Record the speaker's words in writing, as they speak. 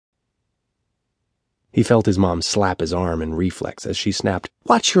He felt his mom slap his arm in reflex as she snapped,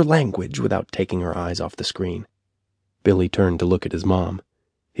 "Watch your language," without taking her eyes off the screen. Billy turned to look at his mom.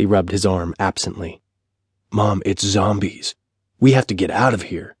 He rubbed his arm absently. "Mom, it's zombies. We have to get out of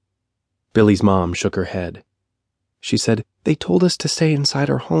here." Billy's mom shook her head. She said, "They told us to stay inside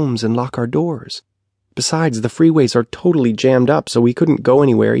our homes and lock our doors. Besides, the freeways are totally jammed up, so we couldn't go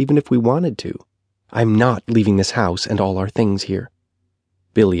anywhere even if we wanted to. I'm not leaving this house and all our things here."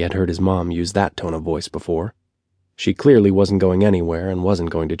 Billy had heard his mom use that tone of voice before. She clearly wasn't going anywhere and wasn't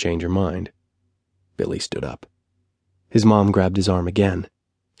going to change her mind. Billy stood up. His mom grabbed his arm again.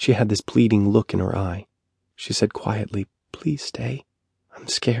 She had this pleading look in her eye. She said quietly, "Please stay. I'm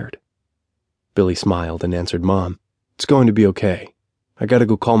scared." Billy smiled and answered, "Mom, it's going to be okay. I gotta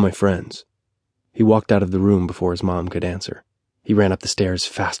go call my friends." He walked out of the room before his mom could answer. He ran up the stairs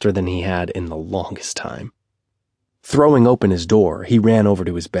faster than he had in the longest time. Throwing open his door, he ran over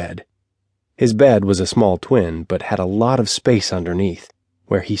to his bed. His bed was a small twin, but had a lot of space underneath,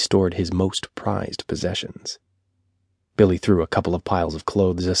 where he stored his most prized possessions. Billy threw a couple of piles of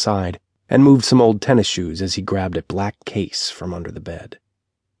clothes aside and moved some old tennis shoes as he grabbed a black case from under the bed.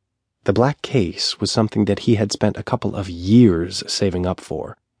 The black case was something that he had spent a couple of years saving up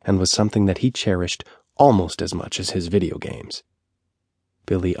for, and was something that he cherished almost as much as his video games.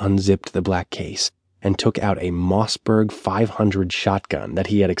 Billy unzipped the black case and took out a Mossberg 500 shotgun that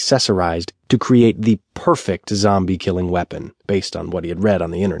he had accessorized to create the perfect zombie-killing weapon, based on what he had read on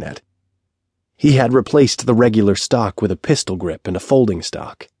the internet. He had replaced the regular stock with a pistol grip and a folding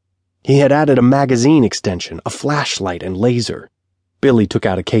stock. He had added a magazine extension, a flashlight, and laser. Billy took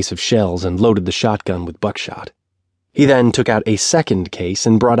out a case of shells and loaded the shotgun with buckshot. He then took out a second case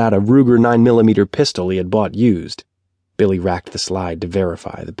and brought out a Ruger 9mm pistol he had bought used. Billy racked the slide to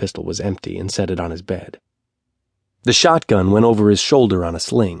verify the pistol was empty and set it on his bed. The shotgun went over his shoulder on a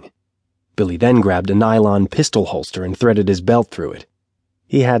sling. Billy then grabbed a nylon pistol holster and threaded his belt through it.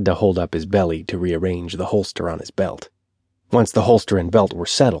 He had to hold up his belly to rearrange the holster on his belt. Once the holster and belt were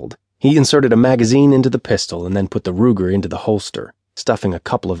settled, he inserted a magazine into the pistol and then put the Ruger into the holster, stuffing a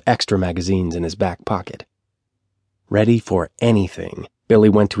couple of extra magazines in his back pocket. Ready for anything, Billy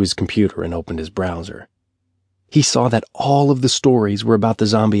went to his computer and opened his browser. He saw that all of the stories were about the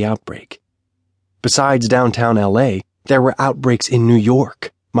zombie outbreak. Besides downtown LA, there were outbreaks in New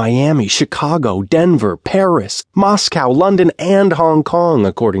York, Miami, Chicago, Denver, Paris, Moscow, London, and Hong Kong,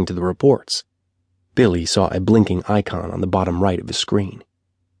 according to the reports. Billy saw a blinking icon on the bottom right of his screen.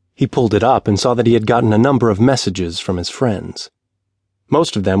 He pulled it up and saw that he had gotten a number of messages from his friends.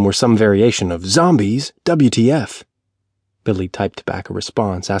 Most of them were some variation of "Zombies, WTF." Billy typed back a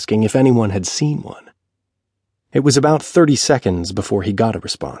response asking if anyone had seen one. It was about 30 seconds before he got a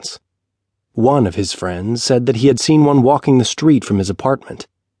response. One of his friends said that he had seen one walking the street from his apartment.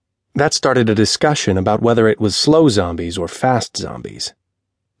 That started a discussion about whether it was slow zombies or fast zombies.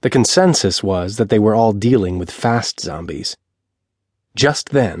 The consensus was that they were all dealing with fast zombies. Just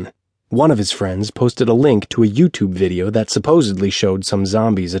then, one of his friends posted a link to a YouTube video that supposedly showed some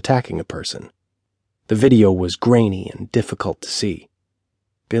zombies attacking a person. The video was grainy and difficult to see.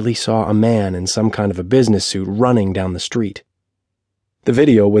 Billy saw a man in some kind of a business suit running down the street. The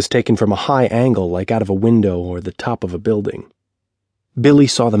video was taken from a high angle, like out of a window or the top of a building. Billy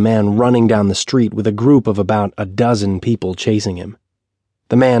saw the man running down the street with a group of about a dozen people chasing him.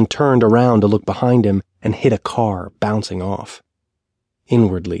 The man turned around to look behind him and hit a car, bouncing off.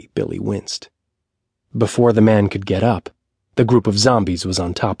 Inwardly, Billy winced. Before the man could get up, the group of zombies was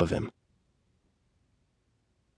on top of him.